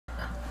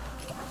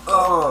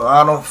Oh,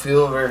 I don't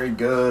feel very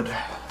good.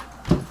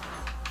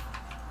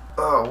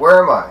 Oh,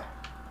 where am I?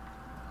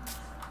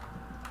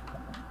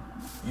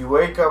 You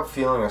wake up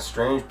feeling a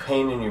strange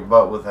pain in your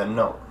butt with a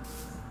note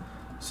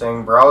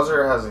saying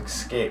browser has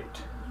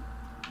escaped.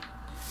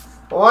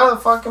 Well, why the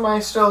fuck am I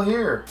still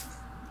here?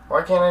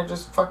 Why can't I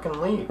just fucking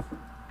leave?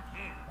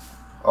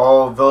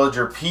 Oh,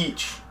 Villager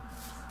Peach.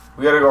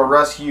 We gotta go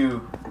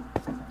rescue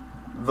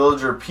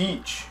Villager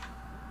Peach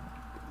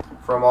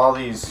from all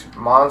these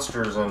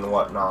monsters and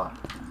whatnot.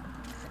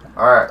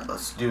 Alright,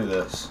 let's do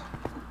this.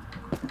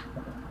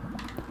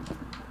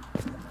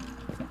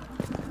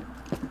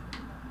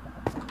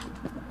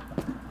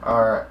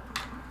 Alright.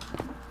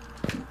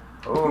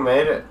 Oh,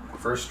 made it.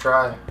 First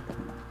try.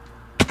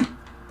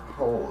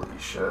 Holy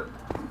shit.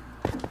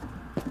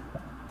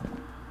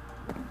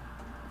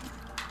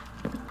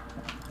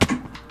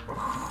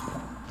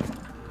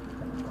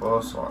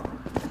 Close one.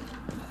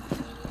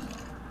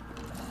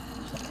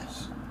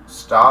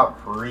 Stop,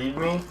 read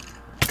me.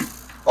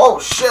 Oh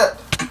shit!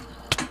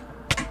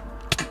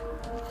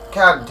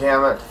 God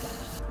damn it.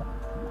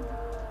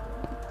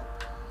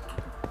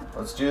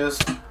 Let's do this.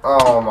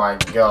 Oh my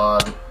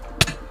god.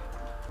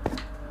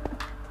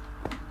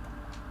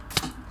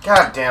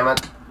 God damn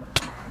it.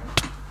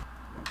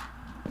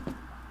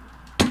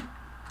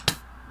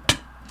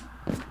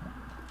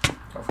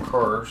 Of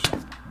course.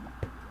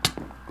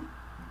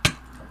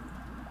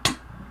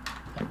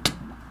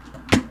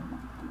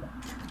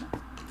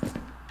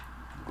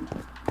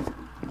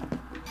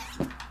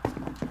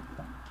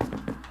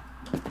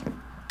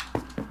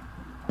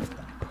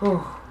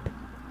 Whew.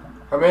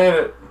 I made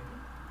it.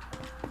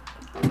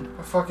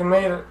 I fucking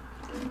made it.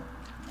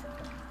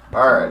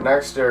 Alright,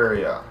 next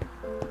area.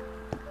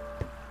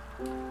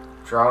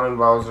 Drown in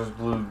Bowser's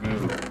blue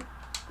goo.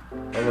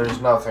 And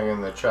there's nothing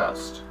in the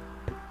chest.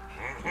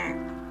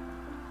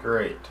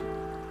 Great.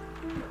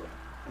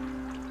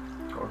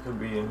 What could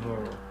be in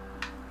here?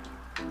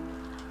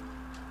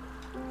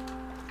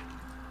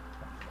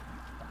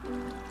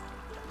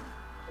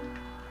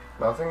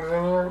 Nothing's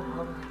in here?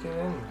 How did I get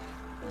in?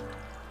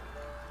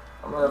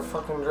 I'm gonna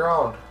fucking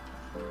drown.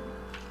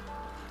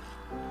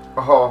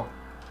 Oh,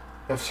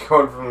 you have to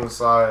go in from the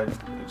side.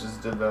 You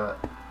just did that.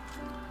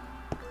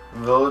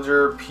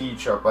 Villager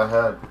Peach up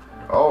ahead.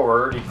 Oh,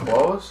 we're already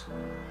close?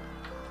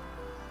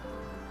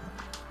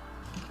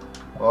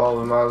 Well,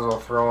 we might as well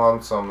throw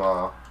on some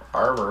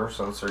armor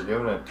since they're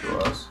giving it to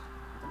us.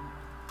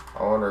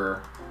 I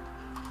wonder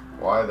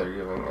why they're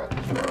giving it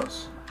to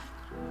us.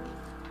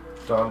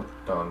 Dun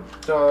dun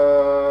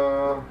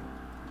dun.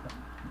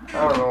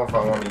 I don't know if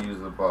I want to use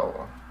the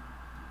bow.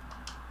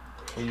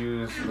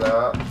 Use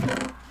that.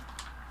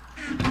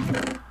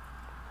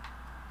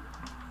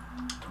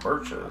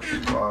 Torches.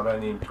 Why would I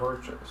need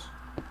torches?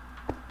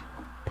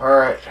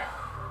 Alright.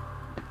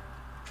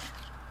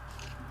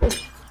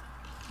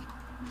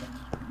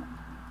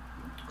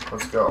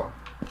 Let's go.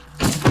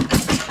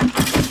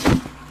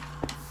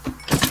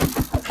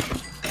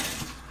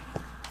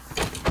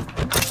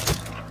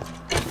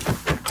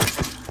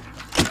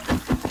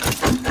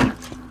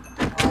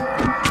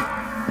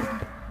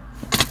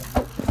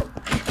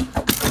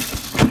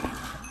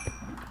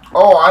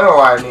 Oh, I know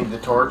why I need the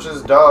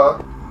torches, duh.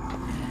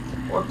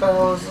 What the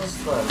hell is this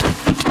thing?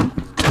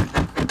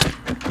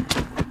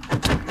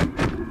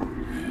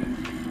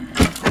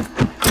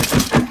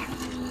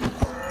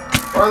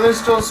 Why are they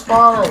still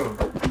spawning?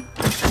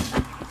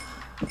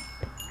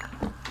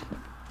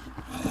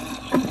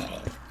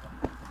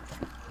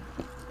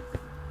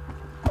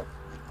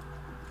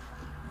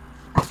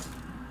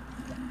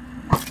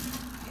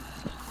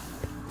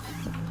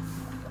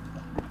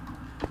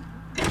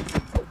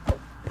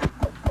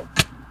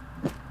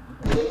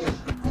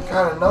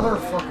 God, another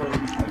fucking...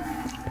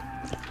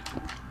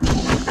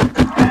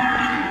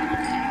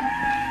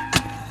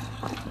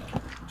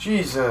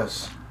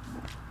 Jesus.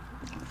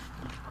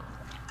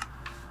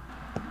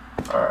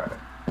 Alright.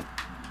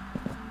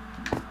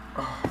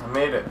 Oh, I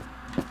made it.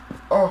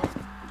 Oh.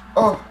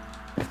 Oh.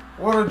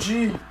 What a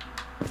G.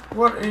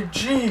 What a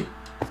G.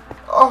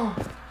 Oh,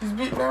 he's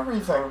beating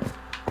everything.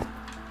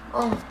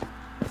 Oh.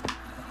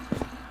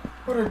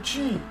 What a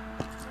G.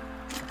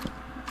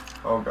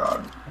 Oh,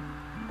 God.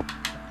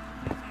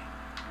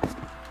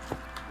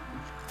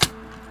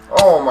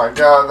 Oh my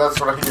god, that's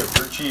what I get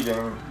for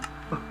cheating.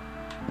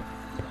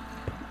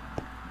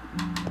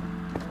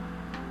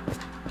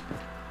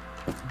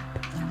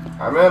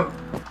 I'm in.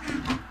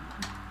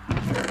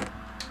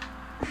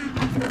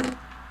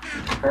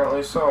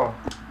 Apparently so.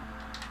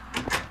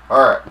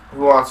 Alright,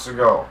 who wants to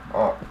go?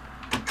 Oh.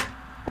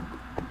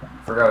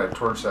 Forgot I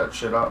torched that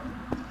shit up.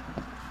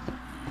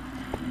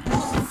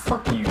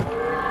 Fuck you.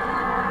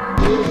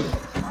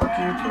 Fuck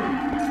you too.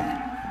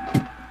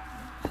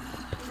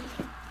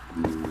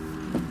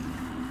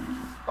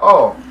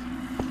 Oh.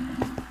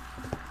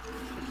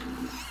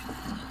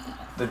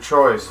 The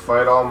choice,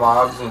 fight all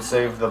mobs and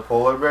save the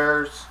polar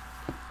bears,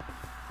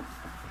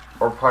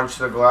 or punch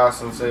the glass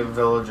and save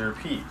Villager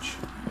Peach.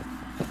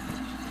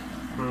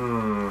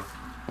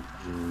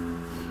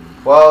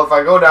 Well, if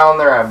I go down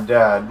there, I'm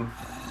dead.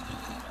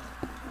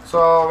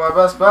 So my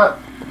best bet,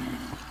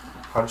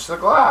 punch the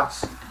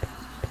glass.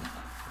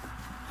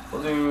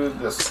 We'll do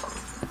this one.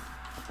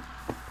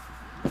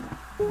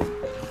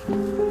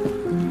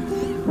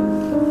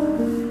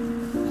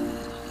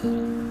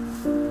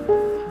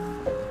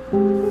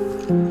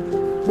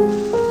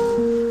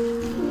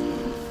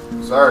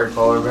 Sorry,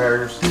 polar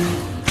bears.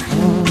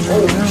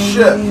 Holy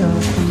shit!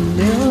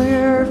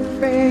 Familiar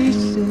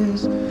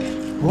faces,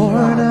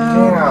 worn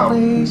out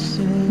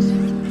places,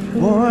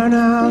 worn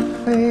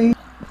out faces.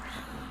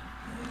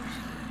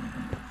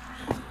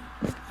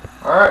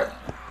 Alright.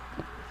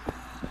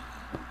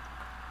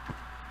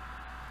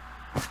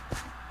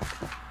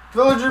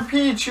 Villager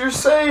Peach, you're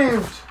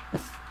saved!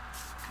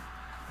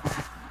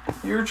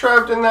 You were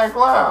trapped in that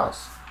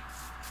glass.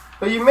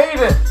 But you made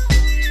it!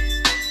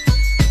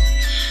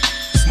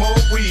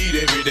 Smoke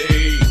weed every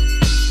day.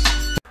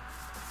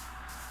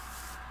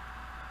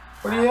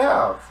 What do you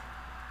have?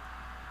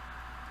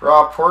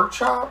 Raw pork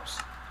chops?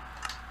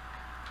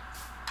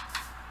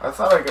 I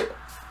thought I could...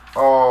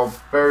 Oh,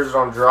 bears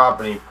don't drop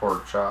any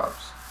pork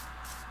chops.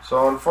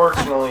 So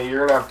unfortunately,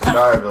 you're gonna have to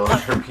die,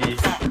 Villager Peach.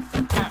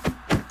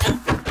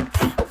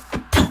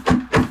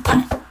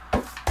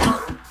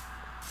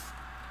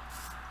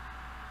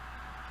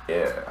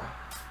 Yeah.